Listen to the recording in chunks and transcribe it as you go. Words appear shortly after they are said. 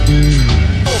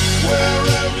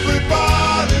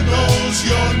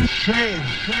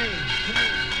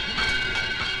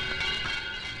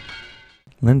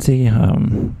Lindsay,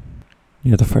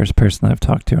 you're the first person I've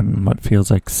talked to in what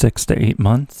feels like 6 to 8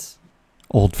 months.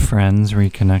 Old friends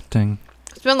reconnecting.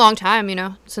 It's been a long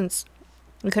time, since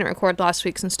we couldn't record last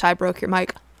week since Ty broke your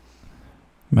mic.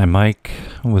 My mic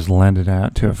was lended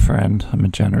out to a friend. I'm a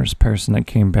generous person that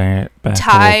came back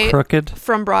Ty a little crooked.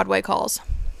 From Broadway Calls.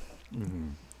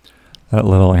 Mm-hmm. That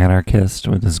little anarchist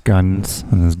with his guns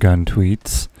and his gun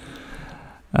tweets.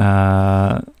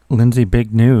 Lindsay,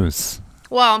 big news.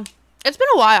 Well, it's been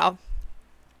a while.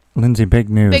 Lindsay, big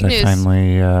news. Big news. I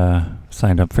finally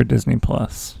signed up for Disney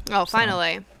Plus. Oh,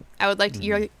 finally. I would like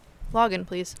your login,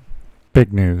 please.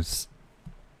 Big news.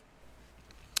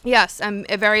 Yes, I'm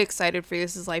very excited for you.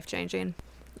 This is life-changing,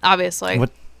 obviously.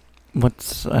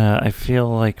 What's I feel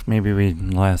like maybe we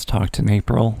last talked in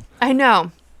April. I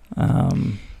know.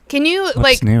 Can you,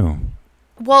 what's new?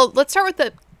 Well, let's start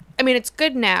with it's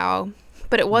good now,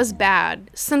 but it was bad.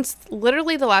 Since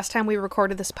literally the last time we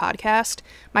recorded this podcast,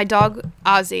 my dog,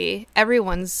 Ozzy,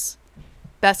 everyone's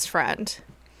best friend,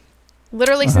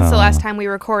 literally since the last time we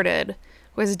recorded,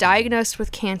 was diagnosed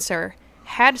with cancer,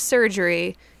 had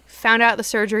surgery, found out the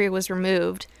surgery was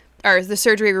removed, or the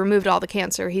surgery removed all the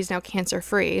cancer. He's now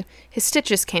cancer-free. His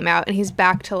stitches came out, and he's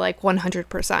back to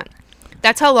 100%.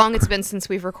 That's how long it's been since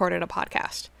we've recorded a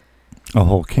podcast. A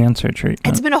whole cancer treatment.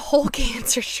 It's been a whole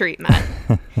cancer treatment.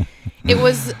 It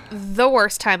was the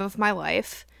worst time of my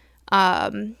life.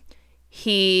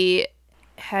 He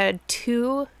had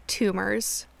 2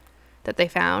 tumors that they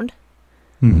found.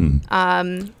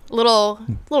 Mm-hmm. Little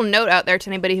note out there to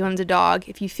anybody who owns a dog.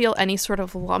 If you feel any sort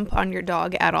of lump on your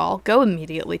dog at all, go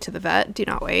immediately to the vet. Do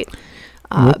not wait.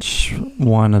 Which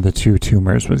one of the 2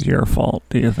 tumors was your fault,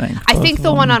 do you think? I think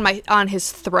the one on his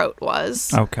throat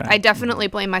was. Okay. I definitely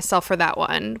blame myself for that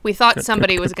one. We thought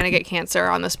somebody was going to get cancer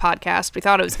on this podcast. We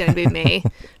thought it was going to be me.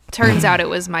 Turns out it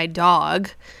was my dog.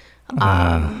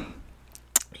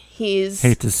 He's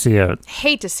hate to see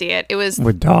it. It was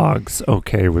with dogs.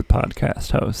 Okay, with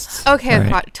podcast hosts. Okay,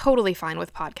 right? Totally fine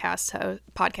with podcast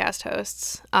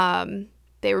hosts.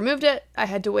 They removed it. I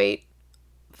had to wait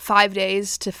 5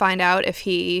 days to find out if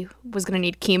he was going to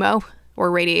need chemo or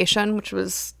radiation, which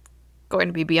was going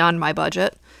to be beyond my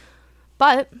budget.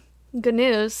 But good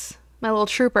news, my little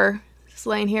trooper is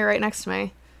laying here right next to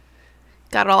me.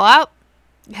 Got it all out.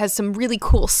 Has some really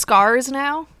cool scars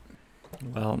now.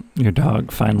 Well, your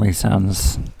dog finally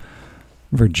sounds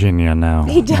Virginia now.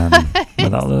 He does.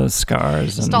 With all those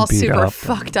scars and just all beat super up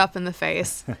fucked up in the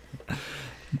face.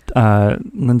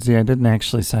 Lindsay, I didn't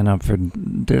actually sign up for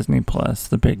Disney Plus.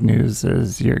 The big news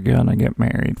is you're gonna get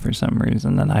married for some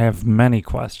reason, and I have many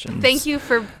questions. Thank you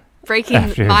for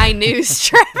breaking my news,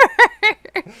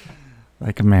 Trevor.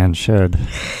 Like a man should.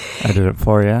 I did it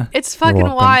for you. It's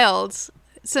fucking wild.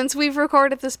 Since we've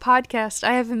recorded this podcast,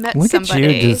 I haven't met somebody.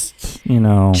 Look at you just,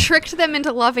 tricked them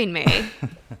into loving me.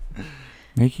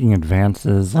 Making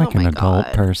advances like an adult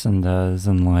person does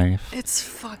in life. It's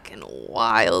fucking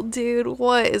wild, dude.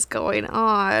 What is going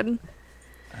on?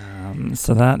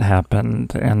 So that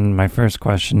happened, and my first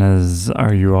question is,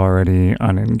 are you already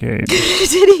unengaged?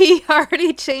 Did he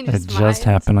already change his mind? It just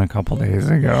happened a couple days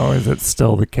ago. Is it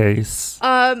still the case?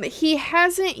 He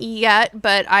hasn't yet,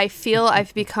 but I feel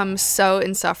I've become so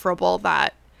insufferable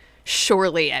that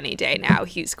surely any day now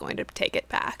he's going to take it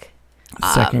back.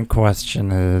 Second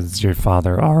question is, your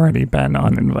father already been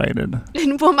uninvited?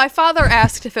 Well, my father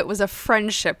asked if it was a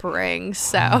friendship ring,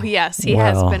 so yes, he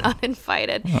has been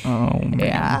uninvited. Oh,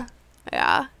 man.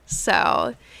 Yeah.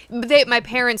 So, my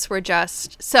parents were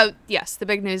so yes, the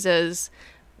big news is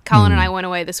Colin and I went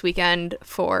away this weekend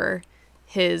for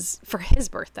his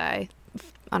birthday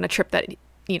on a trip that,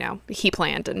 he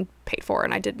planned and paid for,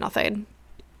 and I did nothing.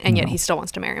 And yet he still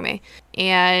wants to marry me.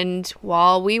 And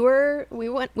while we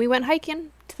went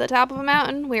hiking to the top of a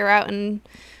mountain. We were out in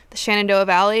the Shenandoah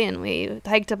Valley, and we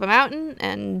hiked up a mountain,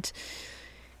 and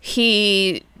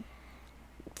he,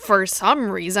 for some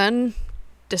reason,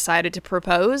 decided to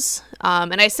propose.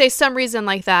 And I say some reason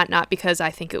like that, not because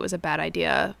I think it was a bad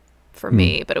idea for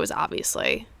me, but it was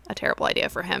obviously a terrible idea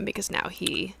for him, because now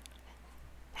he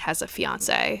has a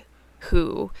fiance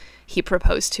who he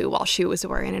proposed to while she was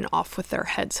wearing an Off With Their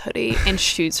Heads hoodie and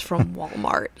shoes from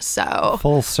Walmart. So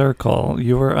full circle.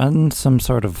 You were on some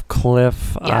sort of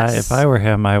cliff. Yes. If I were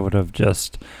him, I would have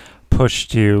just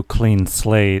pushed you clean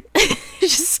slate.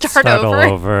 Just start all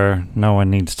over. No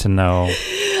one needs to know.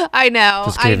 I know.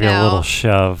 Just gave you a little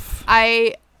shove.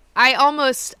 He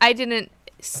almost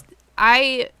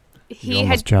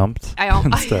jumped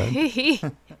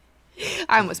instead.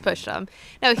 I almost pushed him.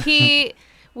 No,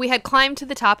 we had climbed to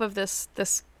the top of this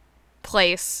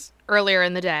place earlier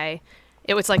in the day.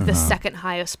 It was like the second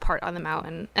highest part on the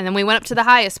mountain. And then we went up to the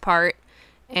highest part,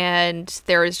 and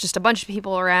there was just a bunch of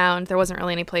people around. There wasn't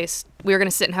really any place. We were going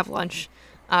to sit and have lunch.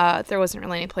 There wasn't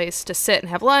really any place to sit and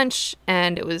have lunch,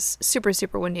 and it was super,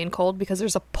 super windy and cold because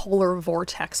there's a polar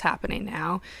vortex happening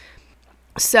now.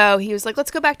 So he was like, let's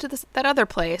go back to that other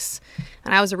place.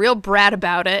 And I was a real brat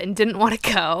about it and didn't want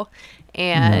to go.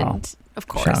 And of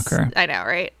course, shocker. I know,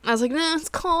 right? I was like, no, it's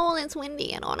cold, it's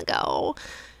windy, I don't want to go.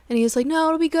 And he was like, no,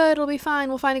 it'll be good, it'll be fine,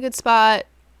 we'll find a good spot.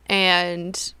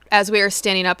 And as we were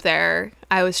standing up there,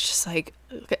 I was just like,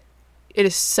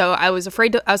 I was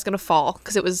afraid I was going to fall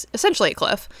because it was essentially a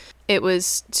cliff. It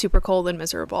was super cold and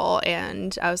miserable.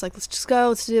 And I was like, let's just go,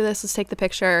 let's do this, let's take the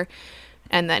picture.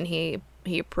 And then he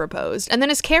proposed. And then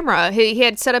his camera, he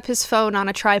had set up his phone on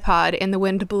a tripod and the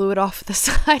wind blew it off the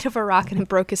side of a rock and it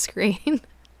broke his screen.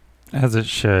 As it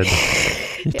should.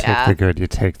 You take the good, you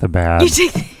take the bad.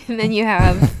 And then you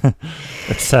have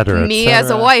etc. me as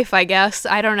a wife, I guess.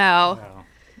 I don't know.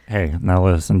 Hey, now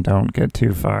listen, don't get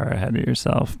too far ahead of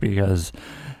yourself, because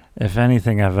if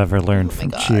anything I've ever learned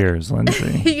from Cheers,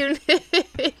 Lindsay,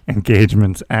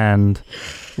 engagements end.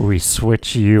 We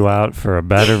switch you out for a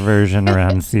better version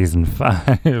around season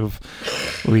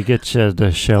 5. We get you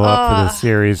to show up for the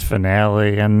series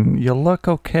finale, and you look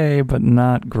okay, but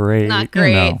not great. Not great.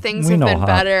 You know, things have been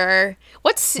better.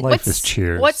 Life is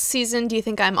Cheers. What season do you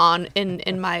think I'm on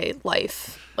in my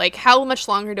life? Like, how much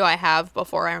longer do I have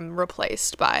before I'm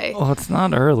replaced by... Well, it's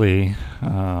not early.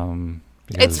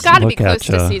 It's got to be close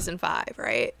to season 5,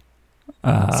 right?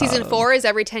 Season 4 is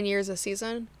every 10 years a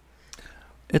season?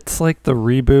 It's like the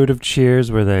reboot of Cheers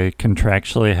where they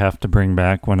contractually have to bring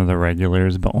back one of the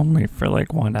regulars, but only for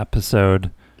like one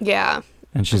episode. Yeah.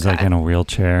 And she's like in a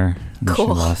wheelchair. And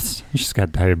cool. She's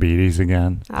got diabetes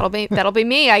again. That'll be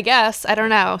me, I guess. I don't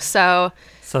know. So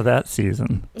that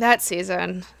season.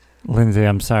 Lindsay,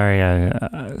 I'm sorry.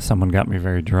 Someone got me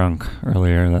very drunk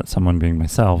earlier. That someone being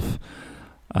myself.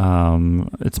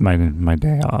 It's my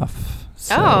day off.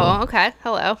 So oh, okay.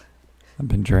 Hello. I've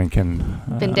been drinking.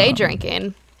 Been day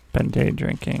drinking.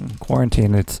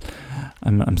 Quarantine.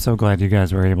 I'm so glad you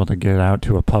guys were able to get out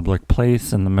to a public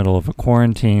place in the middle of a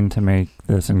quarantine to make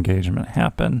this engagement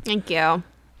happen. Thank you.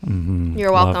 Mm-hmm.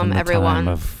 You're welcome, everyone. Time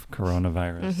of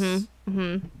coronavirus.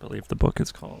 Mm-hmm. I believe the book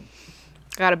is called.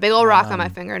 Got a big old rock on my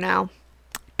finger now.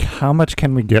 How much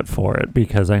can we get for it?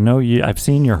 Because I know I've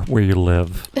seen where you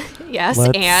live. Yes,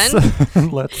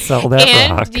 and let's sell that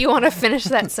rock. And do you want to finish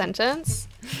that sentence?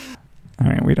 All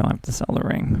right, we don't have to sell the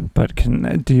ring, but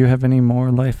do you have any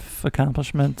more life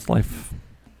accomplishments?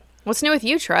 What's new with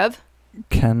you, Trev?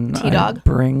 Can T-Dog? I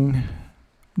bring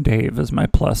Dave as my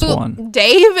 +1?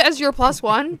 Dave as your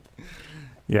 +1?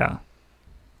 Yeah.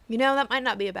 You know, that might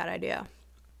not be a bad idea.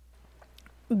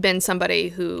 Been somebody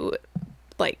who,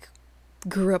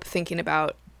 grew up thinking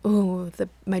about,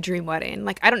 my dream wedding.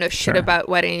 I don't know shit about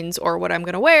weddings or what I'm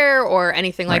going to wear or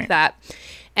anything like that.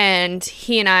 And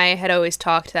he and I had always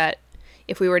talked that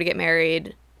if we were to get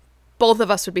married, both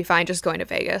of us would be fine just going to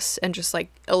Vegas and just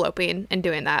eloping and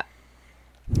doing that.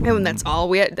 And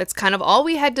that's kind of all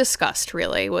we had discussed,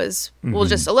 really, was we'll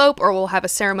just elope or we'll have a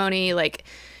ceremony at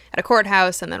a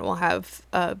courthouse and then we'll have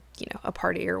a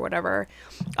party or whatever.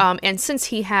 And since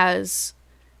he has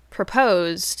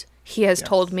proposed, he has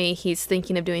told me he's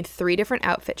thinking of doing 3 different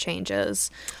outfit changes.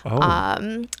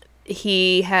 Oh.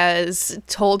 He has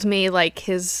told me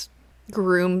his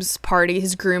groom's party,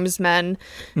 his groomsmen.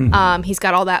 He's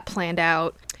got all that planned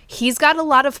out. He's got a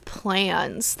lot of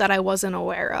plans that I wasn't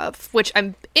aware of, which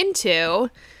I'm into,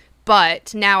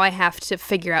 but now I have to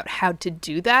figure out how to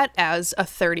do that as a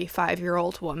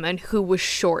 35-year-old woman who was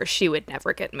sure she would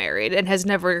never get married and has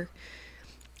never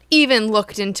even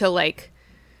looked into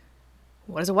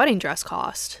what does a wedding dress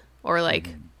cost? Or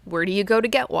where do you go to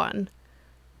get one?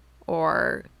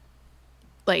 Or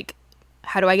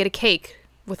how do I get a cake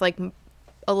with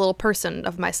a little person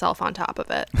of myself on top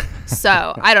of it?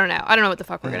 So I don't know what the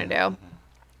fuck we're gonna do,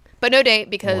 but no date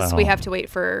because we have to wait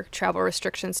for travel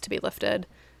restrictions to be lifted.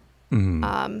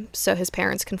 So his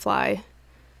parents can fly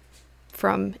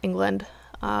from England.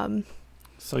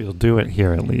 So you'll do it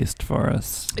here at least for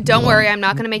us. Don't worry, I'm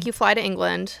not gonna make you fly to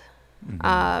England.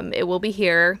 It will be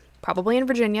here, probably in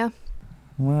Virginia.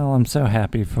 Well, I'm so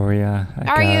happy for you.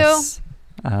 Are you?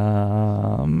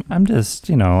 I'm just,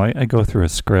 I go through a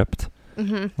script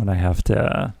when I have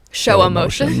to show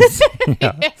emotions.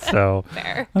 Yeah, so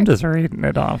fair. I'm just reading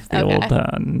it off the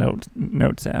old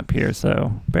notes app here,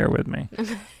 so bear with me.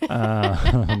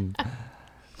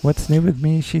 What's new with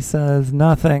me? She says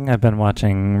nothing. I've been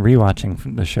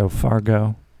rewatching the show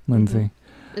Fargo, Lindsay.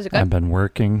 Is it good? I've been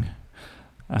working.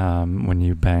 when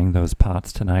you bang those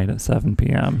pots tonight at 7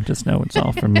 p.m. Just know it's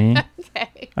all for me.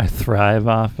 Okay. I thrive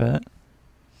off it.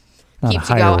 Not Keeps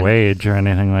a you higher going. wage or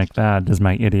anything like that. Just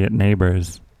my idiot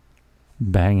neighbors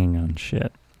banging on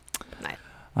shit. Nice.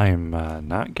 I am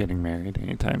not getting married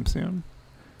anytime soon.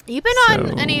 You been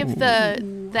on any of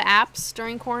the apps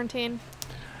during quarantine?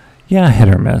 Yeah, hit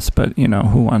or miss, but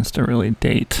who wants to really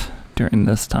date during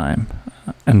this time?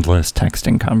 Endless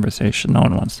texting conversation. No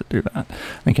one wants to do that.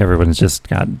 I think everyone's just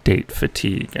got date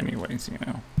fatigue anyways,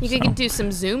 You could do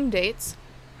some Zoom dates.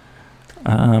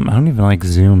 I don't even like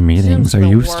Zoom meetings. Zoom's Are the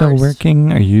you still worst.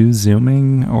 working? Are you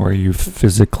Zooming? Or are you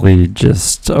physically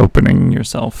just opening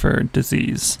yourself for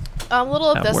disease? A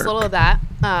little of At this, a work. little of that.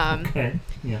 Okay.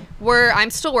 Yeah. I'm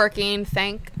still working,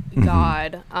 thank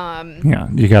God. Yeah,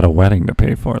 you got a wedding to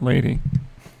pay for, lady.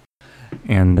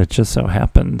 And it just so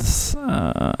happens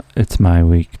it's my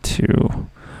week to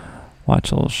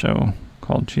watch a little show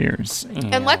called Cheers.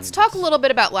 And let's talk a little bit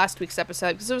about last week's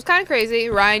episode, because it was kind of crazy.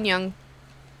 Ryan Young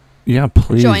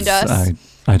please. joined us.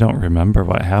 I don't remember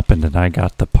what happened, and I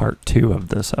got the part 2 of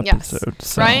this episode. Yes.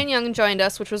 So. Ryan Young joined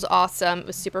us, which was awesome. It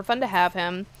was super fun to have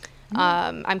him.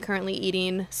 I'm currently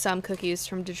eating some cookies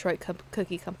from Detroit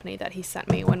Cookie Company that he sent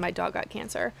me when my dog got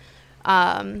cancer.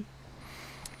 And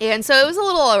so it was a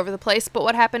little all over the place, but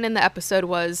what happened in the episode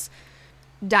was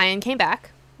Diane came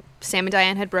back. Sam and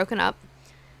Diane had broken up.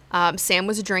 Sam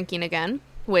was drinking again,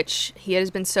 which he has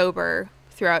been sober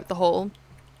throughout the whole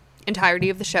entirety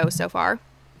of the show so far.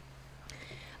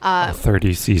 All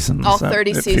 30 seasons. All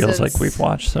 30 it seasons. feels like we've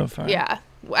watched so far. Yeah.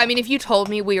 I mean, if you told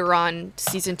me we were on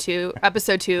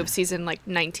episode 2 of season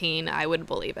 19, I would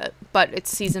believe it. But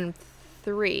it's season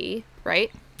 3,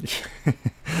 right?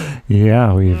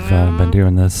 Yeah, we've been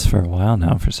doing this for a while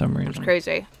now for some reason. It's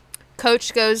crazy.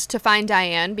 Coach goes to find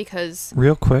Diane because...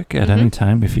 Real quick, at any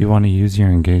time, if you want to use your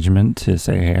engagement to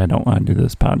say, hey, I don't want to do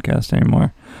this podcast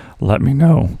anymore, let me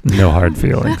know. No hard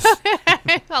feelings.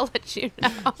 I'll let you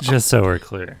know. Just so we're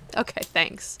clear. Okay,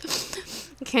 thanks.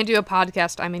 Can't do a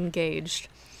podcast. I'm engaged.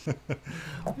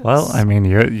 Well, I mean,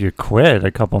 you quit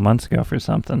a couple months ago for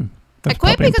something. I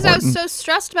quit because I was so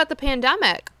stressed about the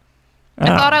pandemic.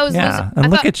 I Oh, thought I was yeah. losing...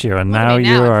 And look at you, and look at now me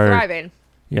you I'm are... thriving.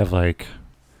 You have like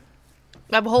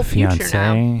I have a whole a future fiance,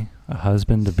 now. a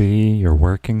husband to be. You're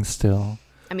working still.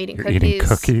 I'm eating You're cookies. eating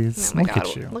cookies. Oh my Look God,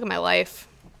 at you. Look at my life.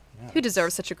 Who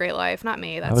deserves such a great life? Not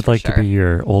me, that's I would for like sure. to be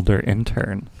your older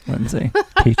intern, Lindsay.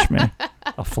 Teach me.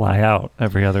 I'll fly out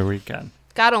every other weekend.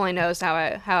 God only knows how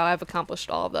I've accomplished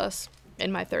all of this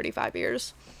in my 35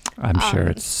 years. I'm sure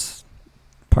it's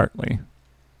partly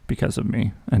because of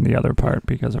me, and the other part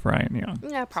because of Ryan Young.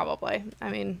 Yeah, probably. I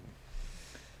mean,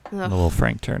 And a little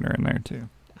Frank Turner in there too,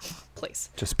 please.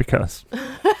 just because.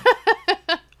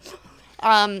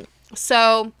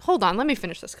 So hold on, let me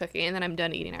finish this cookie and then I'm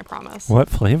done eating, I promise. What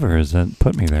flavor is it?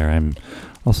 Put me there. I'm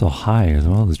also high as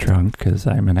well as drunk because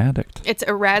I'm an addict. It's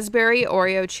a raspberry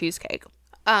Oreo cheesecake.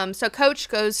 So Coach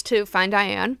goes to find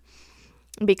Diane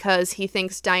because he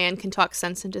thinks Diane can talk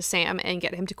sense into Sam and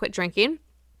get him to quit drinking.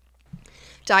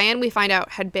 Diane, we find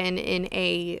out, had been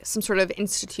in some sort of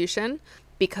institution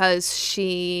because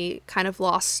she kind of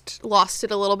lost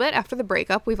it a little bit after the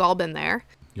breakup. We've all been there.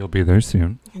 You'll be there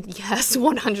soon. Yes,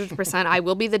 100%. I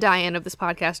will be the Diane of this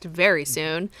podcast very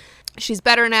soon. She's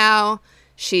better now.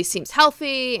 She seems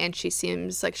healthy, and she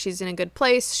seems like she's in a good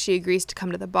place. She agrees to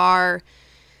come to the bar.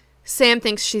 Sam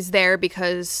thinks she's there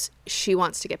because she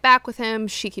wants to get back with him.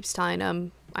 She keeps telling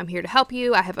him, I'm here to help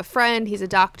you. I have a friend. He's a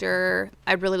doctor.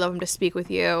 I'd really love him to speak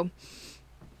with you.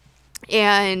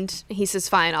 And he says,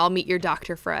 fine, I'll meet your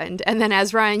doctor friend. And then,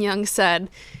 as Ryan Young said,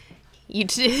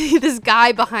 this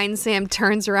guy behind Sam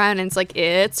turns around and it's like,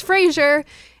 it's Frasier.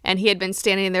 And he had been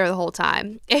standing there the whole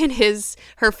time. And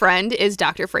her friend is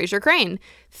Dr. Frasier Crane.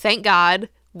 Thank God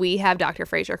we have Dr.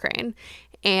 Frasier Crane.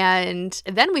 And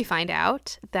then we find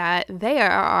out that they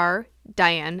are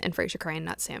Diane and Frasier Crane,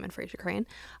 not Sam and Frasier Crane.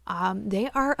 They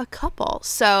are a couple.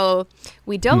 So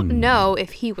we don't know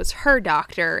if he was her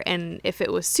doctor and if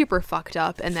it was super fucked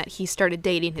up and that he started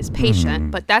dating his patient,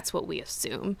 but that's what we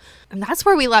assume. And that's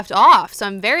where we left off. So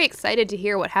I'm very excited to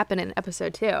hear what happened in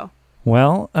episode 2.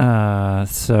 Well,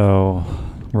 so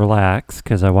relax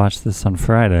because I watched this on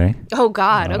Friday. Oh,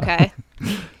 God. Okay.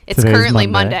 It's currently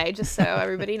Monday, just so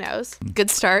everybody knows. Good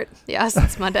start. Yes,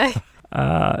 it's Monday.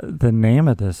 The name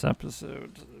of this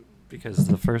episode, because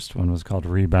the first one was called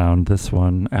Rebound, this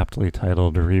one aptly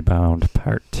titled Rebound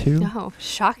Part 2. Oh,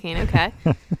 shocking. Okay.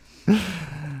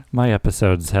 My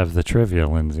episodes have the trivia,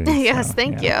 Lindsay. Yes, so,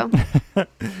 thank yeah. you.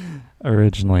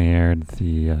 Originally aired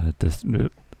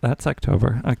that's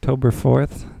October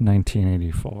 4th,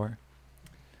 1984.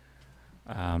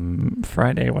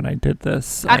 Friday when I did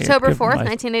this. October 4th,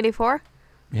 1984?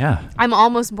 Yeah. I'm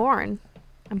almost born.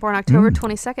 I'm born October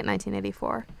 22nd,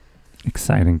 1984.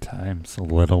 Exciting times,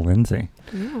 little Lindsay.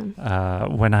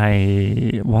 When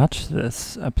I watched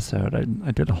this episode,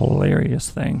 I did a hilarious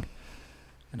thing,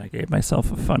 and I gave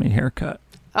myself a funny haircut.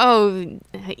 Oh,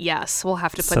 yes. We'll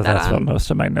have to put that on. So that's what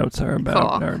most of my notes are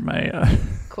about. Cool. Or my,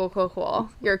 Cool.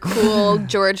 Your cool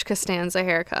George Costanza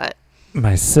haircut.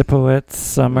 My Sipowicz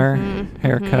summer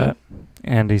haircut.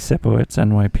 Andy Sipowicz,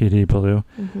 NYPD Blue.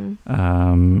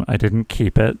 I didn't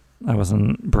keep it. I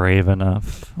wasn't brave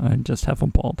enough. I just have a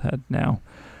bald head now.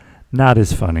 Not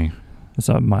as funny as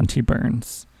a Monty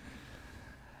Burns.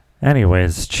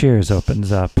 Anyways, Cheers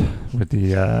opens up with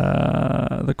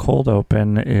the cold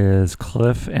open is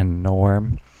Cliff and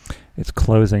Norm. It's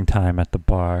closing time at the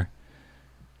bar.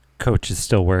 Coach is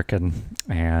still working,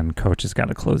 and Coach has got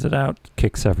to close it out,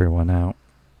 kicks everyone out.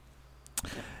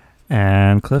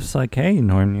 And Cliff's like, hey,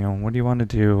 Norm, what do you want to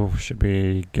do? Should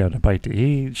we get a bite to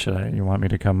eat? You want me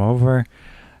to come over?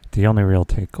 The only real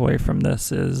takeaway from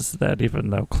this is that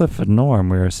even though Cliff and Norm,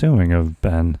 we're assuming, have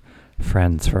been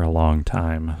friends for a long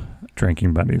time,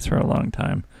 drinking buddies for a long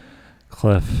time,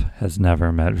 Cliff has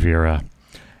never met Vera.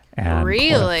 And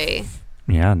really?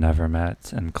 Never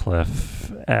met. And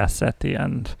Cliff asks at the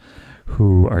end,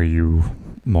 who are you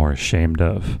more ashamed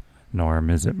of? Norm,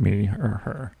 is it me or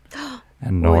her?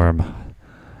 And Norm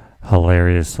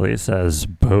hilariously says,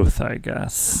 both, I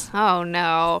guess. Oh,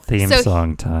 no. Theme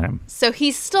song time. So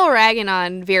he's still ragging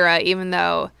on Vera, even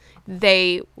though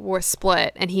they were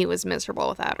split and he was miserable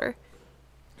without her.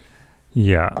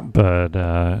 Yeah, but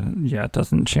it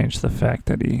doesn't change the fact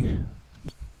that I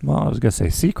was going to say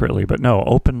secretly, but no,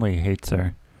 openly hates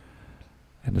her.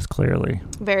 And is clearly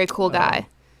very cool guy.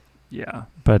 Yeah,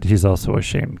 but he's also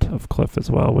ashamed of Cliff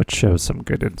as well, which shows some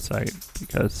good insight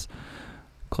because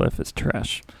Cliff is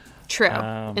trash. True.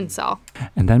 Incel.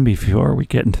 And then before we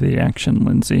get into the action,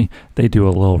 Lindsay, they do a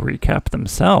little recap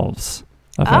themselves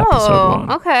of episode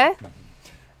 1. Okay.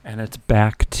 And it's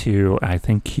back to, I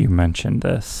think you mentioned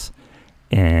this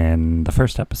in the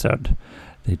first episode.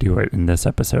 They do it in this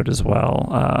episode as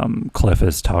well. Cliff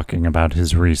is talking about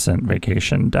his recent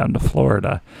vacation down to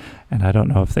Florida. And I don't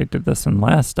know if they did this in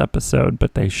last episode,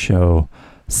 but they show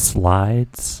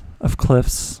slides of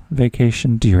Cliff's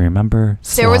vacation. Do you remember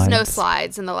slides? There was no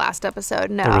slides in the last episode,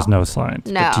 no. There was no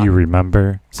slides. No. But do you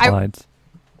remember slides?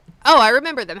 I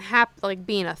remember them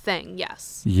being a thing,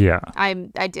 yes. Yeah. I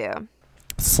do.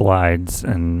 Slides,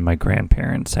 and my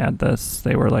grandparents had this.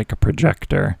 They were like a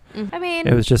projector. I mean,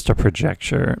 it was just a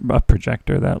projector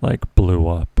that blew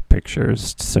up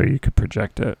pictures so you could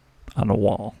project it on a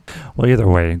wall. Well, either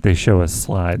way, they show us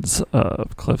slides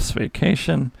of Cliff's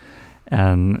vacation,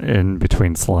 and in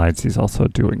between slides, he's also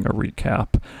doing a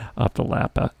recap of the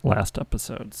last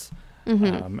episodes.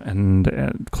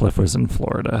 And Cliff was in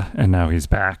Florida, and now he's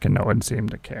back, and no one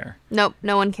seemed to care. Nope,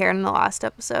 no one cared in the last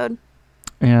episode.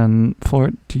 And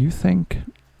Florida, do you think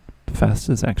the fest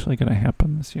is actually going to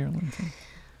happen this year, Lindsay?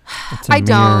 I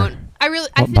don't.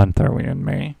 What month are we in?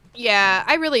 May? Yeah,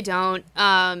 I really don't.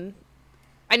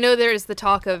 I know there's the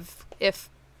talk of if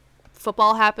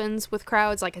football happens with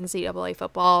crowds, like NCAA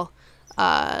football.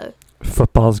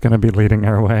 Football's going to be leading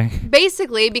our way.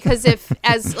 Basically, because if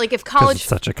college, it's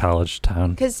such a college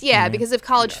town. Because if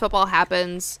college football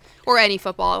happens, or any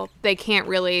football, they can't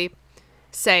really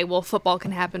say, well, football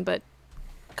can happen, but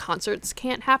concerts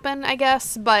can't happen, I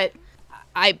guess. But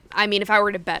I mean, if I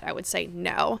were to bet, I would say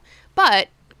no. But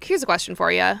here's a question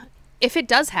for you: if it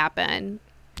does happen,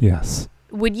 yes,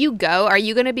 would you go? Are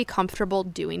you going to be comfortable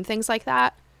doing things like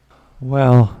that?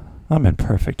 Well, I'm in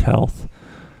perfect health.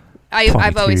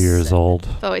 I've always years old.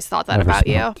 I've always thought that about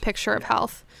you. Picture of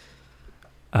health.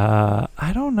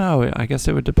 I don't know. I guess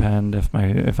it would depend if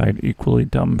I had equally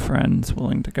dumb friends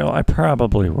willing to go. I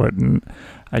probably wouldn't.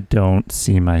 I don't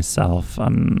see myself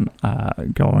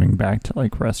going back to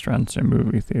restaurants or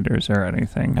movie theaters or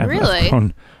anything. Really? I've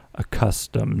grown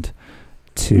accustomed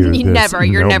to You're never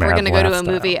going to go to a lifestyle.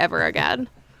 movie ever again.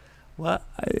 Well,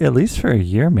 at least for a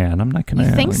year, man. I'm not going to.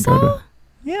 You think so?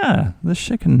 Yeah,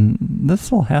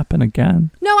 this will happen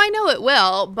again. No, I know it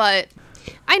will, but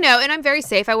I know, and I'm very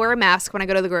safe. I wear a mask when I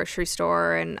go to the grocery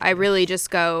store, and I really just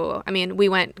go. I mean, we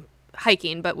went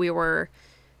hiking, but we were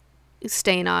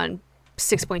staying on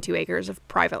 6.2 acres of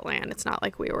private land. It's not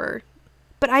like we were.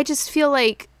 But I just feel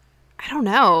like, I don't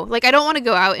know. I don't want to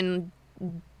go out and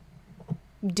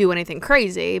do anything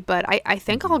crazy, but I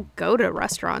think I'll go to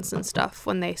restaurants and stuff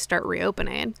when they start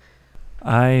reopening.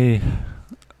 I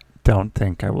don't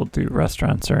think I will do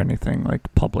restaurants or anything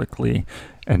publicly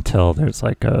until there's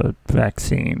a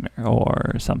vaccine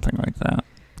or something like that.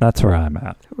 That's where I'm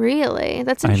at. Really?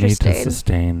 That's interesting. I need to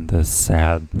sustain this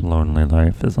sad, lonely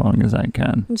life as long as I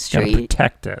can. It's true. Gotta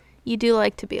protect it. You do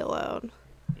like to be alone.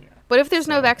 Yeah. What if there's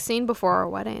no vaccine before our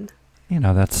wedding?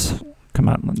 That's... Come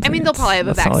on, Lindsay. I mean, they'll probably have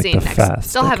a vaccine like the next.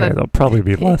 Fest. They'll have there'll probably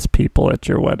be less people at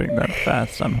your wedding than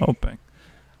fast, I'm hoping.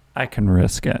 I can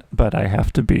risk it, but I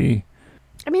have to be...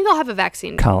 I mean, they'll have a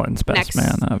vaccine. Colin's best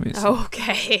man, obviously.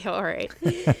 Okay, all right.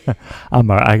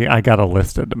 I got a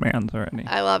list of demands already.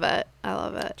 I love it.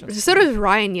 So does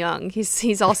Ryan Young.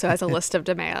 He's also has a list of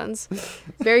demands.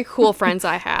 Very cool friends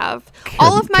I have.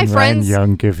 All of my friends. Ryan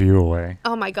Young give you away.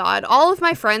 Oh my God! All of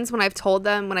my friends, when I told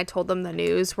them the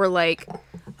news, were like,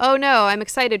 "Oh no, I'm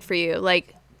excited for you."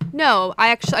 Like, no,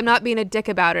 I'm not being a dick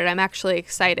about it. I'm actually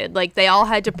excited. Like, they all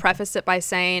had to preface it by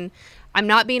saying, I'm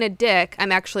not being a dick.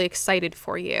 I'm actually excited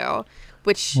for you.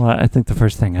 Well, I think the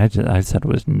first thing I said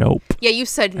was nope. Yeah, you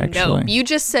said nope. You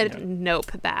just said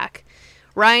nope back.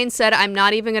 Ryan said, I'm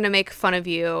not even going to make fun of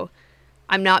you.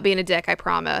 I'm not being a dick, I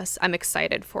promise. I'm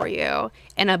excited for you.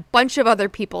 And a bunch of other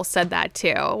people said that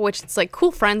too, which it's like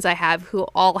cool friends I have who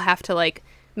all have to like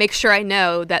make sure I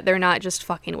know that they're not just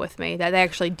fucking with me, that they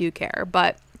actually do care.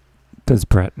 But does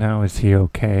Brett know? Is he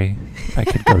okay? I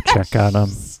could go check on him.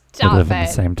 We live in the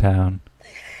same town.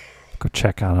 Go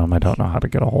check on him. I don't know how to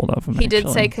get a hold of him. He did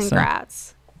say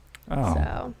congrats.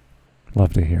 So.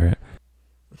 Love to hear it.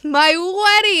 My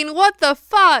wedding. What the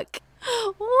fuck?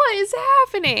 What is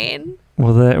happening?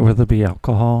 Will there be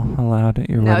alcohol allowed at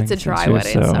your wedding? No, it's a dry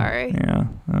wedding. Sorry. Yeah.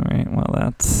 All right. Well,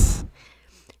 that's...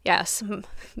 Yes.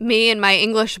 Me and my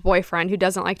English boyfriend who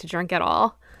doesn't like to drink at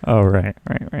all. Oh, right.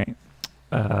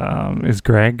 Is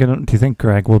Greg do you think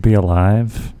Greg will be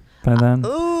alive by then?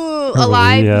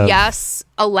 Alive, yes.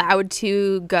 Allowed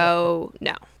to go,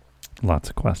 no. Lots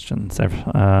of questions.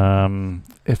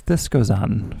 If this goes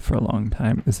on for a long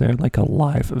time, is there like a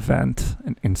live event,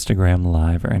 an Instagram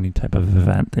live or any type of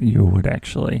event that you would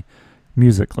actually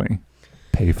musically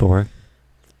pay for?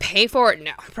 Pay for it?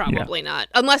 No, probably not.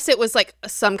 Unless it was like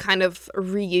some kind of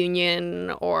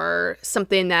reunion or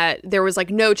something that there was like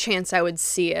no chance I would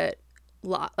see it.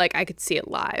 Like I could see it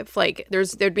live. Like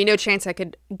there'd be no chance I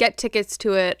could get tickets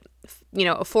to it,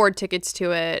 afford tickets to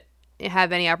it,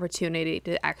 have any opportunity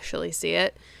to actually see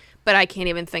it. But I can't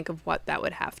even think of what that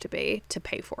would have to be to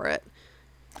pay for it.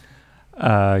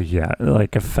 Yeah,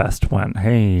 like if Fest went,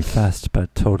 hey, Fest,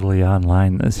 but totally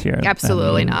online this year.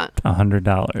 Absolutely not.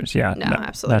 $100. Yeah. No,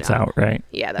 absolutely that's not. Out, right?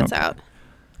 Yeah, that's out.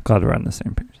 Glad we're on the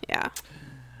same page. Yeah.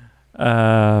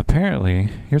 Apparently,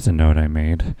 here's a note I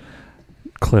made.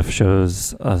 Cliff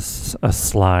shows us a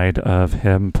slide of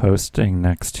him posting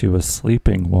next to a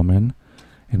sleeping woman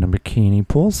in a bikini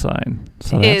poolside.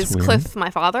 So that's Is weird. Cliff my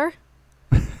father?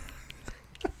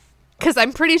 Because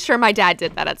I'm pretty sure my dad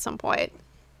did that at some point.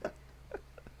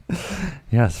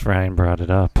 Yes, Ryan brought it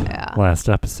up last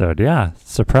episode. Yeah,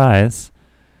 surprise.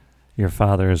 Your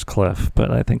father is Cliff,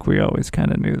 but I think we always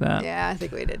kind of knew that. Yeah, I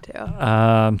think we did too.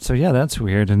 So yeah, that's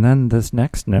weird. And then this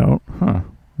next note,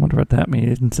 wonder what that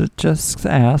means. It just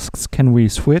asks, can we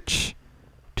switch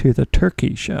to the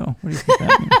turkey show? What do you think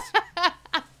that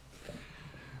means?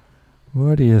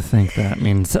 What do you think that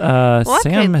means?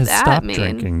 Sam has stopped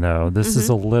drinking, though. This is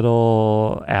a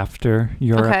little after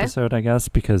your episode, I guess,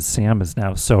 because Sam is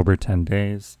now sober 10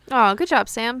 days. Oh, good job,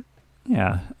 Sam.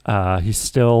 Yeah. He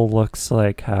still looks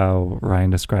like how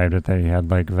Ryan described it, that he had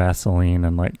like Vaseline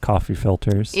and like coffee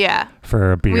filters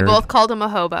for a beard. We both called him a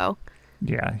hobo.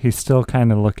 Yeah, he's still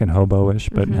kind of looking hobo-ish,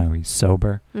 but now he's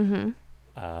sober.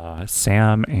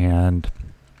 Sam and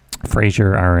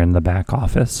Frasier are in the back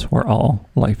office where all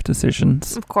life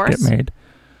decisions get made.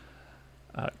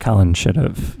 Colin should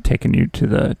have taken you to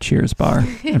the Cheers bar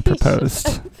and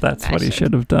proposed. That's what he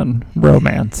should have done.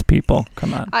 Romance, people.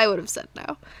 Come on. I would have said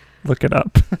no. Look it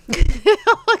up.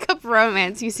 Look up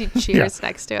romance. You see Cheers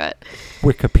next to it.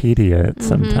 Wikipedia it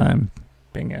sometime.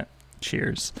 Bing it.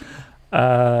 Cheers.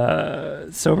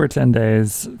 Sober 10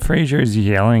 days. Frasier's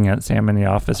yelling at Sam in the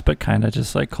office, but kind of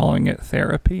just like calling it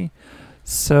therapy.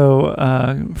 So,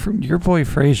 from your boy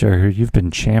Frasier, who you've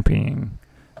been championing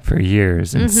for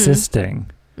years, insisting.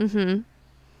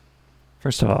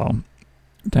 First of all,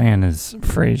 Diane is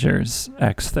Frasier's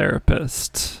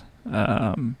ex-therapist,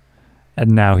 and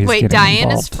now he's getting Diane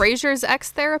involved. is Frasier's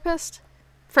ex-therapist?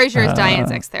 Frasier is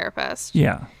Diane's ex-therapist.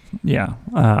 Yeah.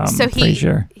 So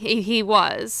Frasier. he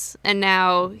was, and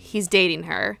now he's dating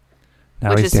her,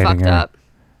 now which he's is fucked up.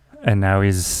 And now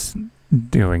he's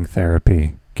doing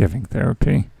therapy, giving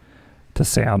therapy to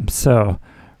Sam. So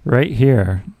right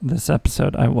here, this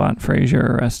episode, I want Frasier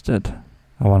arrested.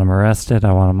 I want him arrested.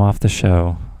 I want him off the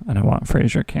show. And I want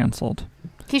Frasier canceled.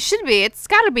 He should be. It's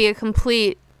got to be a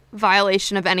complete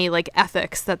violation of any like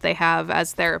ethics that they have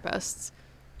as therapists.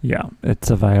 Yeah,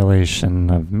 it's a violation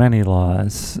of many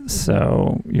laws.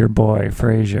 So your boy,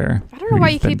 Frasier. I don't know why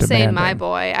you keep saying my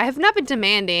boy. I have not been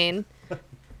demanding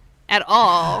at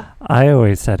all. I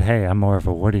always said, hey, I'm more of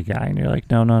a Woody guy. And you're like,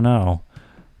 no.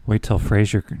 Wait till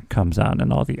Frasier comes on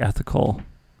and all the ethical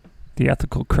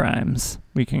crimes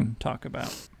we can talk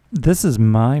about. This is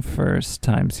my first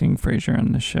time seeing Frasier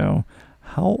on the show.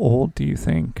 How old do you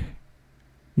think?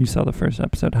 You saw the first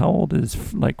episode. How old is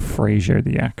Frasier,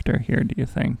 the actor, here, do you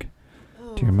think?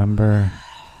 Oh. Do you remember?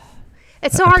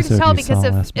 It's so hard to tell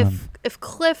because if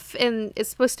Cliff is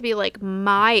supposed to be like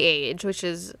my age, which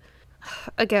is,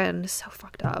 again, so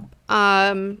fucked up.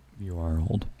 You are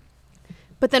old.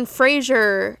 But then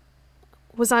Frasier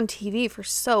was on TV for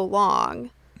so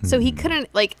long. So he couldn't,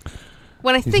 like,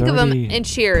 when I think of him in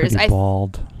Cheers,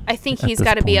 I think he's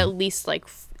got to be at least like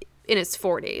in his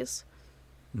 40s.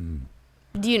 Mm.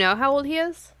 Do you know how old he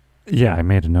is? Yeah, I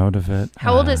made a note of it.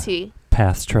 How old is he?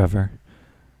 Past Trevor.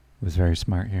 Was very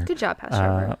smart here. Good job, Past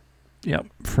Trevor. Yep.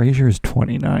 Frasier is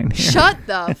 29 here. Shut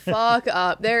the fuck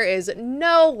up. There is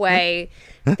no way.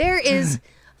 There is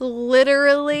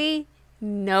literally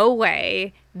no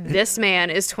way this man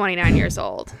is 29 years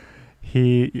old.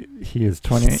 He is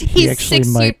 20. He actually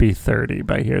might be 30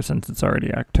 by here since it's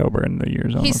already October and the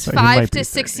year's almost. He's 5 to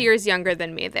 6 years younger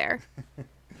than me there.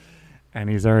 And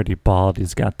he's already bald.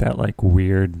 He's got that like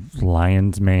weird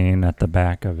lion's mane at the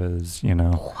back of his,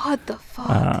 What the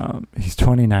fuck? He's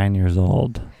 29 years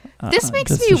old. This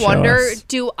makes me wonder,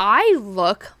 do I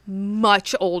look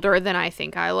much older than I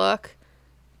think I look?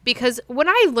 Because when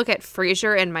I look at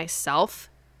Frasier and myself,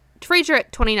 Frasier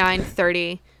at 29,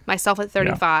 30, myself at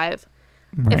 35,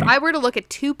 right. If I were to look at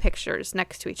two pictures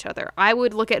next to each other, I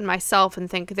would look at myself and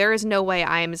think, there is no way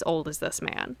I am as old as this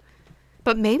man.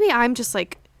 But maybe I'm just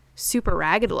like super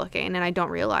ragged looking and I don't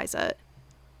realize it.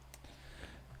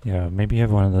 Yeah, maybe you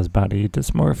have one of those body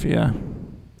dysmorphia.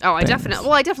 Oh, I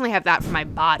definitely have that for my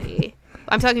body.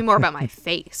 I'm talking more about my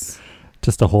face.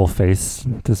 Just a whole face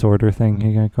disorder thing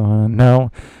you got going on?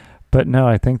 No,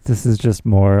 I think this is just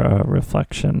more a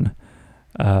reflection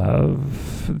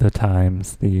of the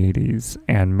times, the 80s,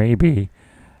 and maybe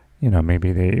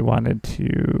they wanted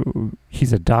to,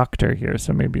 he's a doctor here,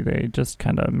 so maybe they just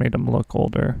kind of made him look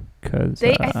older. Cause,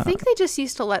 I think they just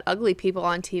used to let ugly people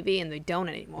on TV and they don't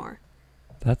anymore.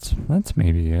 That's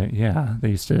maybe it, yeah. They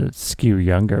used to skew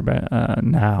younger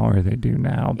now, or they do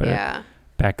now, but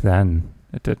back then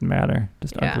it didn't matter,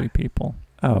 just ugly people.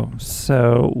 Oh,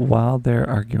 so while they're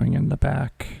arguing in the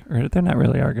back, or they're not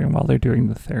really arguing, while they're doing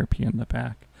the therapy in the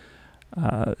back,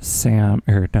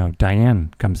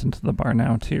 Diane comes into the bar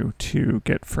now too to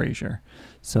get Frasier.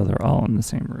 So they're all in the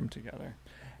same room together.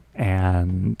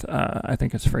 And I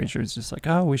think it's Frasier's just like,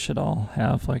 oh, we should all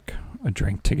have like a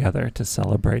drink together to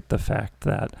celebrate the fact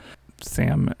that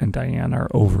Sam and Diane are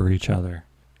over each other.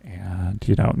 And,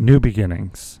 new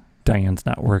beginnings. Diane's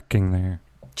not working there.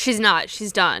 She's not.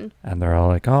 She's done. And they're all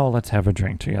like, oh, let's have a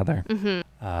drink together.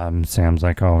 Mm-hmm. Sam's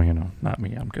like, oh, not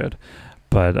me, I'm good.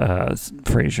 But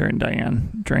Frasier and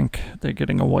Diane drink. They're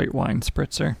getting a white wine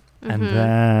spritzer. Mm-hmm. And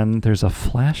then there's a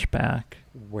flashback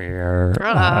where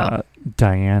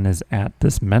Diane is at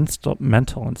this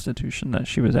mental institution that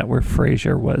she was at, where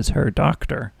Frasier was her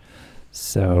doctor.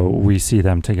 So we see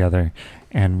them together,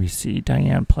 and we see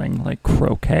Diane playing like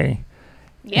croquet.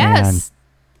 Yes. And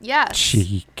yes.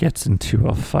 She gets into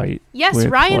a fight. Yes,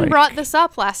 Ryan brought this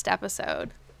up last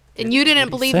episode, and you didn't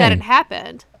believe that it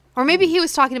happened. Or maybe he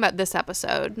was talking about this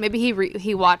episode. Maybe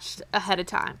he watched ahead of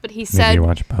time, but he said, maybe you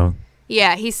watched both.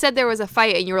 Yeah, he said there was a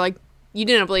fight, and you were like, you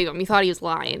didn't believe him. You thought he was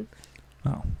lying.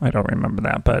 Oh, I don't remember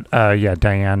that. But,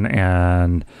 Diane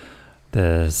and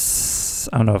this,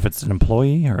 I don't know if it's an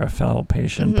employee or a fellow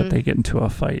patient, but they get into a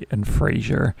fight, and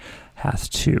Frasier has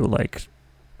to, like,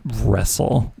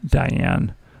 wrestle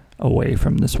Diane away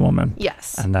from this woman.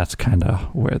 Yes. And that's kind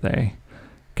of where they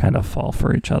kind of fall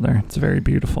for each other. It's very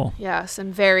beautiful. Yes,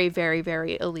 and very, very,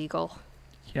 very illegal.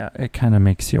 Yeah, it kind of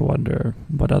makes you wonder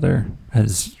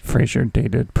has Frasier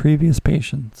dated previous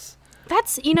patients?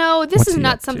 That's, this is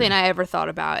not something I ever thought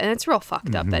about, and it's real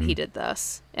fucked up that he did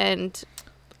this. And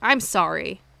I'm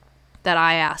sorry that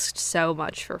I asked so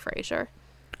much for Frasier.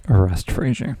 Arrest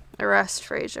Frasier.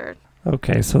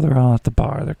 Okay, so they're all at the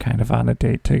bar. They're kind of on a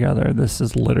date together. This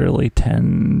is literally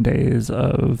 10 days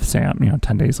of Sam,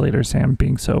 10 days later, Sam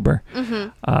being sober. Mm-hmm.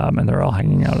 And they're all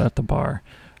hanging out at the bar.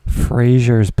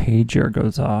 Frasier's pager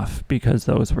goes off because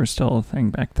those were still a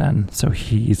thing back then. So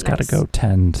he's got to go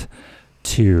tend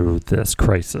to this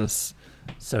crisis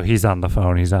So he's on the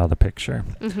phone. He's out of the picture.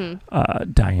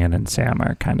 Diane and Sam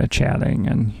are kind of chatting,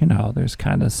 and, there's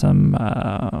kind of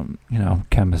some,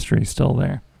 chemistry still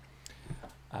there.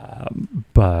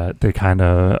 But they kind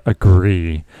of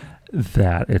agree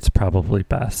that it's probably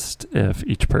best if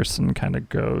each person kind of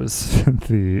goes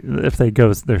if they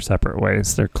go their separate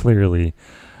ways. They're clearly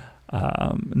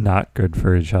not good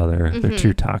for each other. They're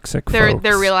too toxic folks.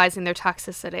 They're realizing their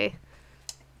toxicity.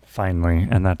 Finally,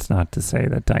 and that's not to say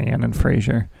that Diane and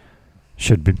Frasier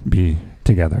should be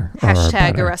together.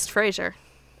 Hashtag arrest Frasier.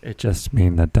 It just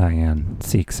means that Diane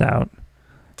seeks out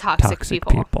toxic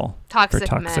people toxic for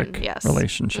toxic men, yes.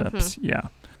 relationships. Yeah.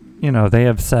 They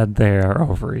have said they are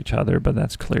over each other, but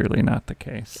that's clearly not the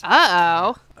case.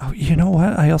 Uh-oh. Oh, you know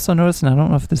what? I also noticed, and I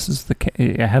don't know if this is the case,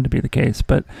 it had to be the case,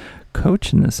 but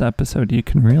Coach in this episode, you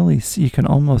can really see, you can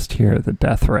almost hear the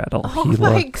death rattle. Oh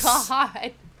my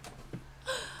God.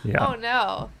 Yeah. Oh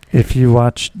no. If you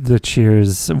watch the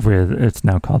Cheers it's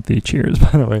now called The Cheers,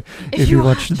 by the way. If you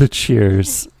watch the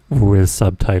Cheers with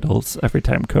subtitles, every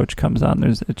time Coach comes on,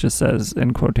 it just says,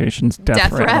 in quotations,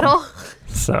 death rattle.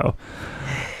 So,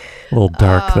 a little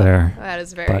dark there. That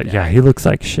is very But dark. yeah, he looks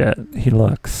like shit. He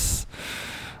looks,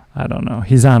 I don't know.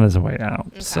 He's on his way out.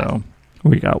 Okay. So,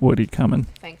 we got Woody coming.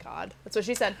 Thank God. That's what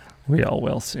she said. We all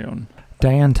will soon.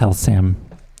 Diane tells Sam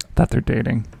that they're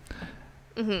dating.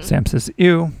 Sam says,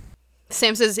 ew.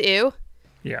 Sam says, ew?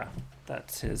 Yeah,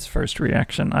 that's his first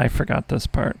reaction. I forgot this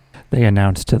part. They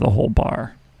announced to the whole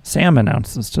bar. Sam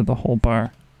announces to the whole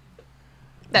bar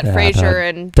that Frasier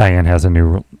and Diane has a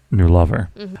new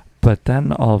lover. But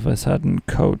then all of a sudden,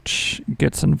 Coach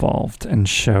gets involved and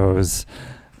shows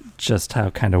just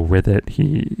how kind of with it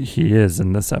he is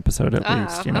in this episode, at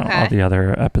least. All the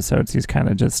other episodes, he's kind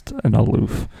of just an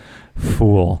aloof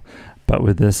fool. But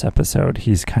with this episode,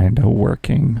 he's kind of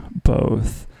working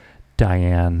both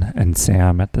Diane and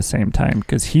Sam at the same time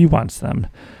because he wants them,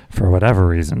 for whatever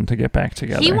reason, to get back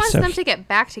together. He wants them to get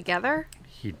back together?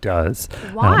 He does.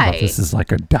 Why? I don't know if this is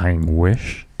like a dying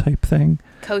wish type thing.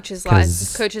 Coach's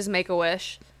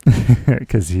Make-A-Wish.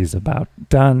 Because he's about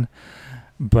done.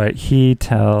 But he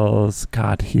tells,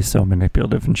 God, he's so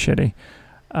manipulative and shitty,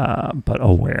 but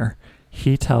aware.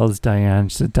 He tells Diane,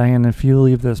 she said, Diane, if you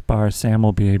leave this bar, Sam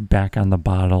will be back on the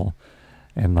bottle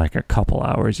in like a couple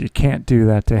hours. You can't do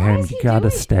that to him. You gotta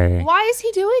stay. Why is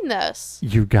he doing this?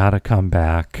 You gotta come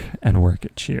back and work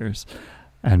at Cheers.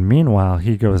 And meanwhile,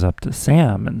 he goes up to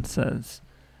Sam and says,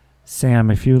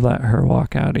 Sam, if you let her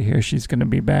walk out of here, she's going to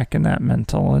be back in that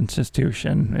mental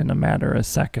institution in a matter of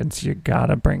seconds. You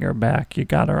gotta bring her back. You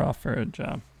gotta offer a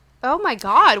job. Oh my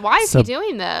God, why is he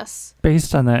doing this?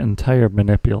 Based on that entire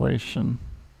manipulation,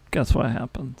 guess what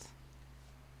happens?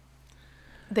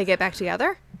 They get back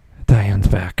together? Diane's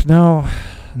back. No,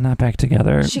 not back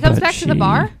together. She comes back to the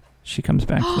bar? She comes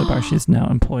back to the bar. She's now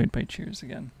employed by Cheers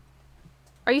again.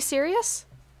 Are you serious?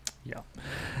 Yeah.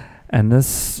 And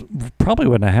this probably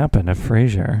wouldn't have happened if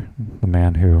Frasier, the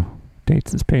man who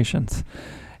dates his patients,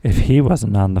 if he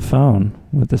wasn't on the phone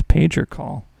with this pager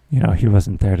call. He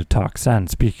wasn't there to talk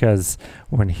sense, because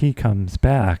when he comes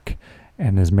back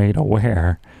and is made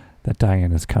aware that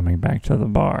Diane is coming back to the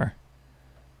bar,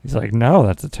 he's like, no,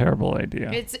 that's a terrible idea.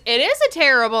 It is a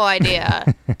terrible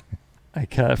idea.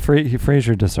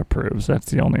 Frasier disapproves.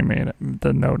 That's the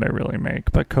note I really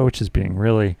make. But Coach is being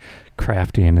really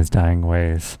crafty in his dying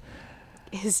ways.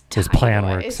 His plan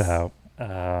works out.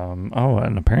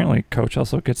 And apparently Coach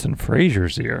also gets in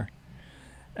Frasier's ear.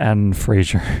 And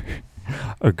Frasier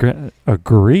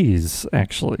agrees,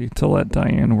 actually, to let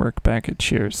Diane work back at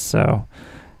Cheers. So,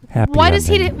 happy What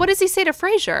ending. does he say to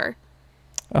Frasier?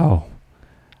 Oh,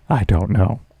 I don't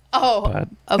know. Oh, but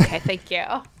okay, thank you.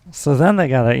 So then they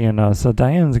gotta, so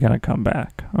Diane's gonna come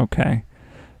back. Okay.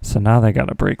 So now they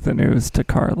gotta break the news to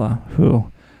Carla,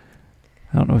 who,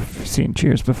 I don't know if you've seen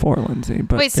Cheers before, Lindsay,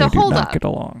 but they do not get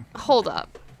along. Hold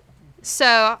up.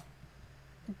 So,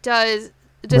 does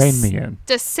Rein me in.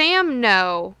 Does Sam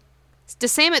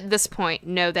at this point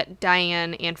know that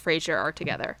Diane and Frasier are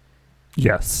together?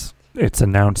 Yes. It's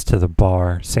announced to the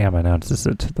bar. Sam announces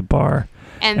it to the bar.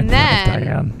 And then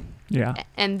Diane. Yeah.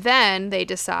 And then they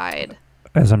decide.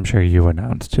 As I'm sure you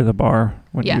announced to the bar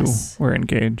when you were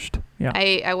engaged. Yeah.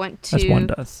 I went to. As one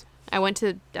does.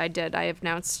 I did. I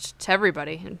announced to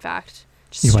everybody, in fact.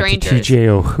 Just you strangers. Went to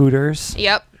TJO Hooters?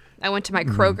 Yep. I went to my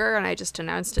Kroger and I just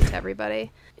announced it to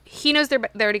everybody. He knows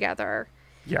they're together.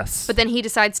 Yes. But then he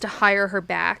decides to hire her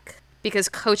back because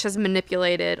Coach has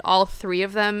manipulated all three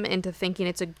of them into thinking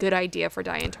it's a good idea for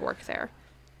Diane to work there.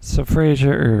 So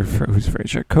Frasier, who's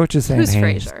Frasier? Coach is saying, who's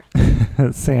Frasier?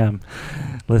 Sam,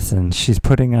 listen, she's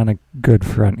putting on a good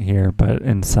front here, but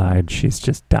inside she's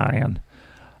just dying.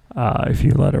 if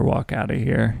you let her walk out of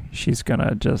here, she's going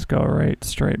to just go right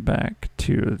straight back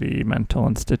to the mental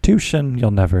institution.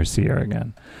 You'll never see her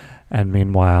again. And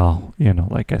meanwhile,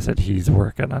 like I said, he's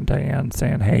working on Diane,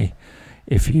 saying, hey,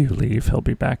 if you leave, he'll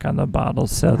be back on the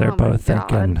bottles. So they're both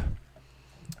thinking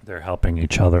they're helping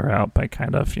each other out by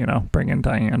kind of, bringing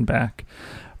Diane back.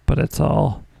 But it's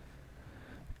all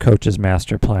Coach's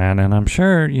master plan. And I'm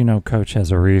sure, Coach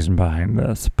has a reason behind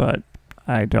this, but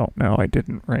I don't know. I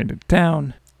didn't write it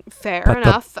down. Fair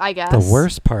enough, I guess. The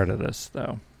worst part of this,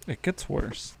 though, it gets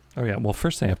worse. Oh, yeah. Well,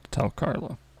 first they have to tell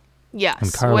Carla. Yes.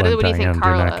 And Carla what do you think,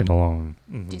 Carla? Do not get along.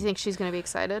 Mm-hmm. Do you think she's going to be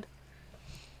excited?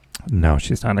 No,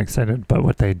 she's not excited. But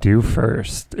what they do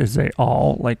first is they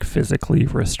all, physically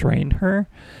restrain her.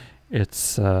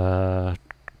 It's,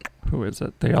 who is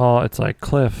it? It's like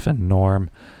Cliff and Norm,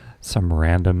 some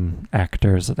random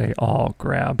actors. They all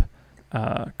grab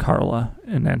Carla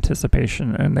in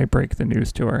anticipation, and they break the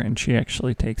news to her, and she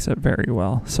actually takes it very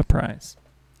well. Surprise.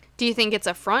 Do you think it's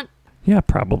a front? Yeah,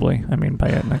 probably. I mean, by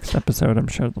next episode, I'm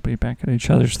sure they'll be back at each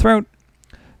other's throat.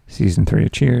 Season 3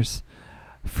 of Cheers.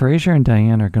 Frasier and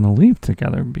Diane are going to leave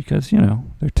together because,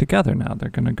 they're together now.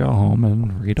 They're going to go home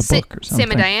and read a book or something.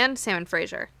 Sam and Diane? Sam and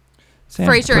Frasier.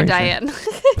 Frasier and Diane.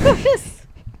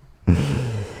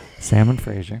 Sam and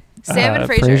Frasier. Sam and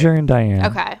Frasier. Frasier and Diane.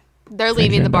 Okay. They're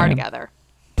leaving the bar together.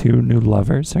 2 new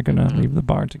lovers are going to leave the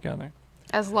bar together.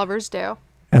 As lovers do.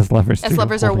 As lovers do. As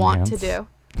lovers are wont to do.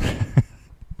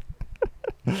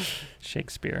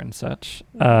 Shakespeare and such.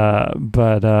 But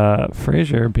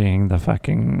Frasier, being the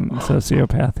fucking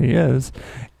sociopath he is,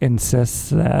 insists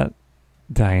that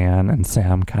Diane and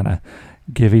Sam kind of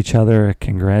give each other a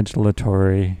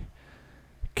congratulatory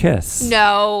kiss.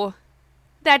 No,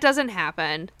 that doesn't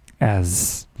happen.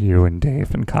 As you and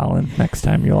Dave and Colin, next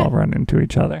time you all run into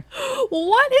each other.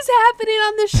 What is happening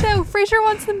on this show? Frasier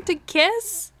wants them to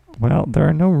kiss? Well, there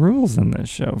are no rules in this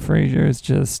show. Frasier is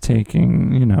just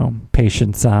taking,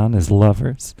 patience on his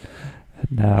lovers.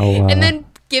 Now, and then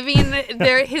giving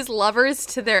his lovers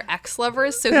to their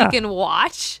ex-lovers so he can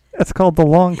watch. It's called the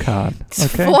long con.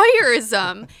 Okay?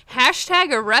 Voyeurism.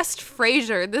 # arrest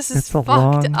Frasier. This is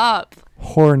fucked up.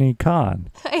 Horny con.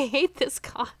 I hate this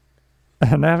con.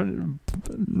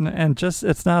 And just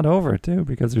it's not over too,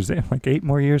 because there's 8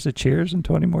 more years of Cheers and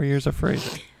 20 more years of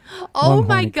Frasier. Oh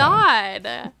my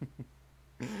God.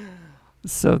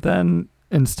 So then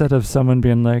instead of someone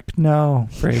being like, no,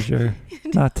 Frasier,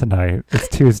 not tonight. It's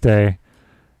Tuesday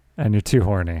and you're too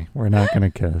horny. We're not going to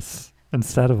kiss.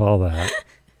 Instead of all that,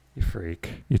 you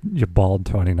freak. You bald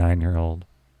 29-year-old.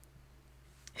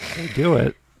 They do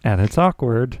it and it's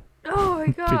awkward. Oh my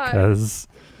God.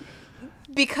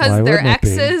 Because they're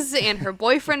exes and her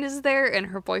boyfriend is there and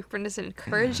her boyfriend is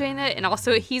encouraging it, and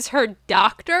also he's her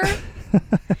doctor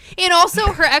and also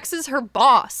her ex is her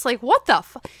boss. What the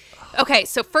Okay,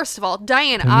 so first of all,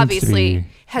 Diane obviously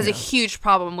has a huge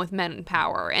problem with men in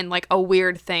power and a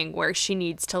weird thing where she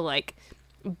needs to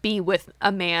be with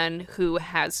a man who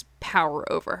has power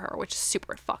over her, which is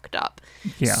super fucked up.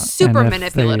 Yeah. Super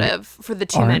manipulative for the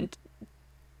two men.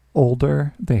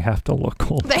 Older, they have to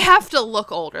look older. They have to look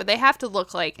older. They have to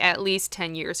look at least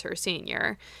 10 years her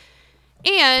senior.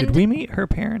 And did we meet her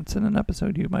parents in an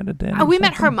episode you might have done? We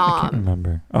met her mom. I can't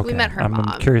remember. Okay. We met her mom.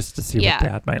 I'm curious to see what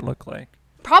Dad might look like.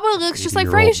 Probably looks just like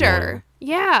Frasier.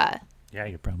 Yeah. Yeah,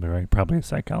 you're probably right. Probably a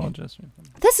psychologist.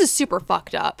 This is super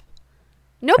fucked up.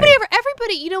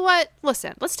 Everybody, you know what?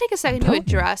 Listen, let's take a second to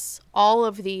address all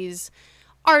of these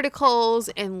articles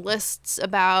and lists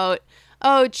about,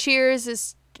 Cheers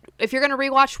is... If you're going to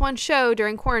rewatch one show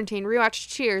during quarantine, rewatch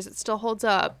Cheers. It still holds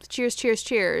up. Cheers, cheers,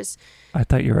 cheers. I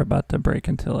thought you were about to break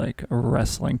into a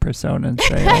wrestling persona and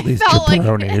say all these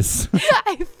jabronis.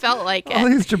 I felt like it. All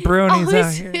these jabronis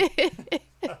out here.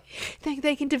 Think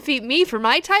they can defeat me for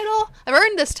my title? I've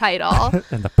earned this title.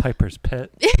 In the Piper's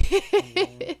Pit.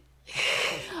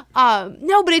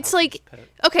 No, but it's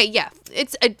okay, yeah,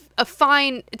 it's a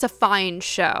fine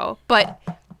show, but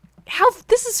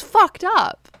this is fucked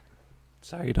up.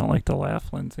 Sorry you don't like to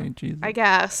laugh, Lindsay. Jesus. I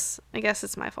guess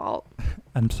it's my fault.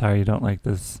 I'm sorry you don't like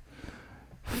this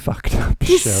fucked up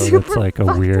show that's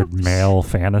a weird male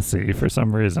fantasy for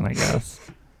some reason, I guess.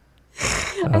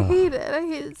 I hate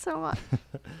it so much.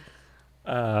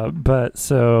 But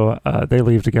so they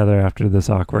leave together after this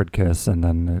awkward kiss, and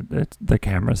then the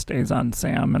camera stays on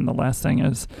Sam, and the last thing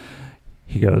is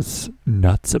he goes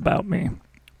nuts about me.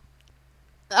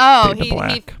 Oh,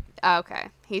 okay.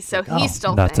 He still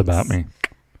nuts about me.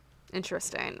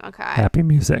 Interesting. Okay. Happy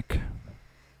music.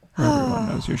 Everyone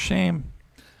knows your shame.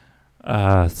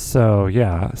 So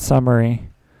yeah, summary.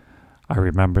 I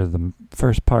remember the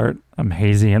first part. I'm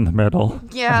hazy in the middle.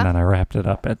 Yeah. And then I wrapped it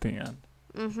up at the end.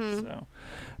 Mm-hmm. So,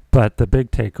 but the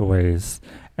big takeaways,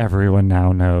 everyone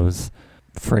now knows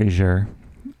Frasier.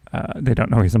 They don't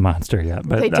know he's a monster yet,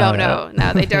 but they don't know.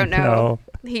 No, they don't know.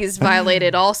 No. He's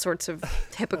violated all sorts of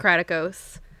Hippocratic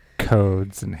oaths.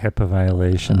 Codes and HIPAA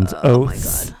violations, oaths. Oh my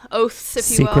God. Oaths,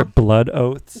 if you will. Secret blood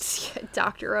oaths.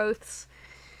 Doctor oaths.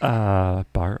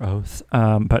 Bar oaths.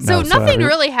 But so no, nothing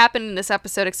really happened in this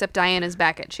episode except Diane is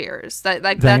back at Cheers. Diane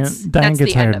That's gets the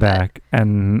end hired of back, it.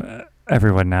 and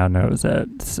everyone now knows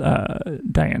that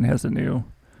Diane has a new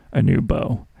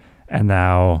beau, and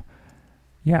now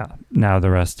the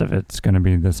rest of it's going to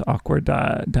be this awkward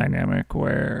dynamic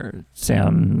where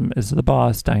Sam is the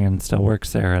boss, Diane still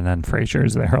works there, and then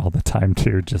Frasier's there all the time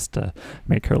too, just to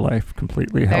make her life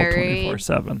completely hell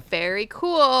 24/7. Very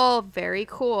cool. Very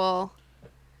cool.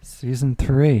 Season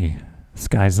 3,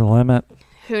 sky's the limit.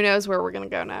 Who knows where we're going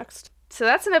to go next? So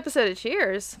that's an episode of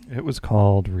Cheers. It was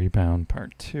called Rebound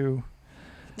Part 2.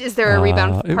 Is there a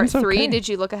Rebound Part 3? Okay. Did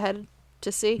you look ahead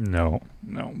to see? No.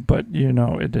 But,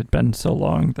 it had been so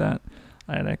long that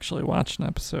I had actually watched an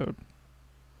episode.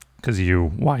 Because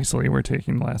you wisely were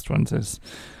taking the last ones, as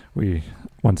we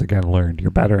once again learned.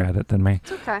 You're better at it than me.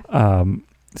 It's okay.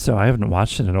 So I haven't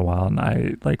watched it in a while, and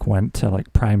I went to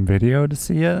Prime Video to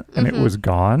see it, and it was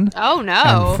gone. Oh,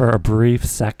 no. And for a brief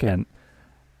second,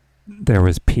 there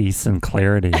was peace and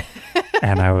clarity.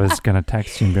 And I was going to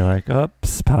text you and be like,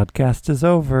 oops, podcast is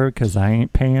over because I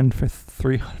ain't paying for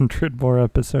 300 more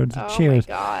episodes of Cheers.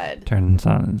 Oh, my God. Turns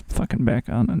on and fucking back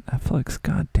on Netflix.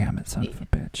 God damn it, son of a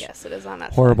bitch. Yes, it is on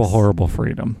Netflix. Horrible, horrible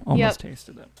freedom. Almost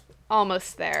tasted it.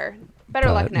 Almost there.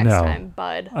 Better luck next time,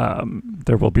 bud.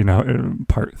 There will be no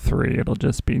part 3. It'll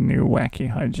just be new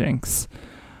wacky hijinks.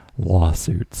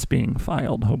 Lawsuits being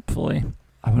filed, hopefully.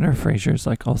 I wonder if Frasier's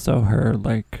also her,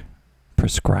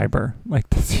 prescriber.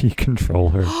 Does he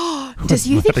control her? Does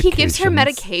you think he gives her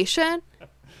medication?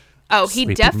 Oh, he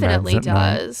definitely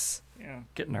does. Yeah,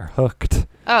 getting her hooked.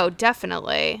 Oh,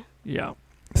 definitely. Yeah.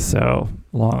 So,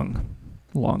 long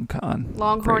con.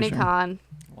 Long horny con.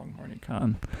 Long horny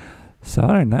con. So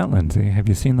other than that, Lindsay, have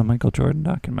you seen the Michael Jordan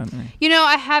documentary?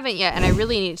 I haven't yet, and I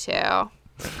really need to.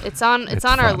 It's on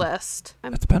our list.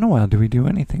 It's been a while. Do we do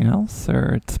anything else,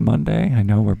 or it's Monday? I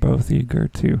know we're both eager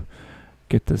to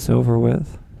get this over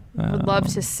with. Would love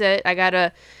to sit.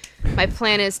 My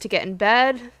plan is to get in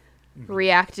bed,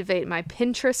 reactivate my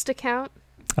Pinterest account.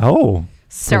 Oh.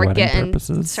 Start getting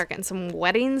some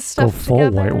wedding stuff full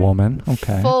together. White woman.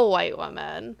 Okay. Full white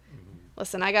woman.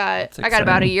 Listen, I got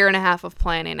about a year and a half of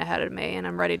planning ahead of me, and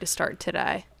I'm ready to start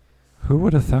today. Who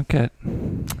would have thunk it?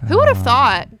 Who would have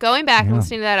thought? Going back and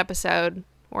listening to that episode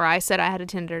where I said I had a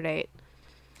Tinder date.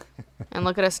 And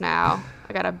look at us now.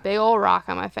 I got a big old rock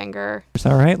on my finger. It's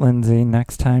all right, Lindsay.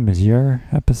 Next time is your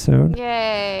episode.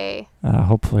 Yay.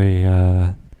 Hopefully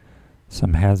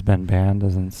some has-been band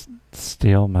doesn't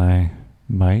steal my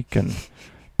mic and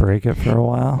break it for a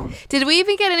while. Did we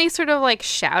even get any sort of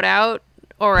shout out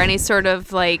or any sort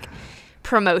of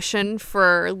promotion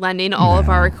for lending all of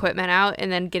our equipment out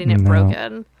and then getting it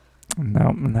broken? No,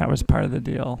 and that was part of the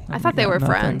deal. I thought they were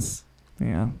friends.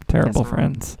 Yeah, terrible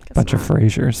friends. Bunch of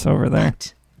Frasiers over there.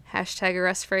 Hashtag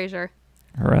arrest Frasier.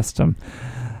 Arrest him.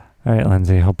 All right,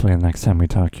 Lindsay, hopefully the next time we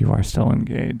talk you are still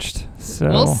engaged. So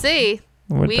we'll see.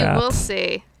 We will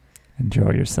see.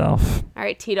 Enjoy yourself. All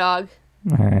right, T-Dog.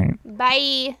 All right.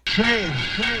 Bye. Shame.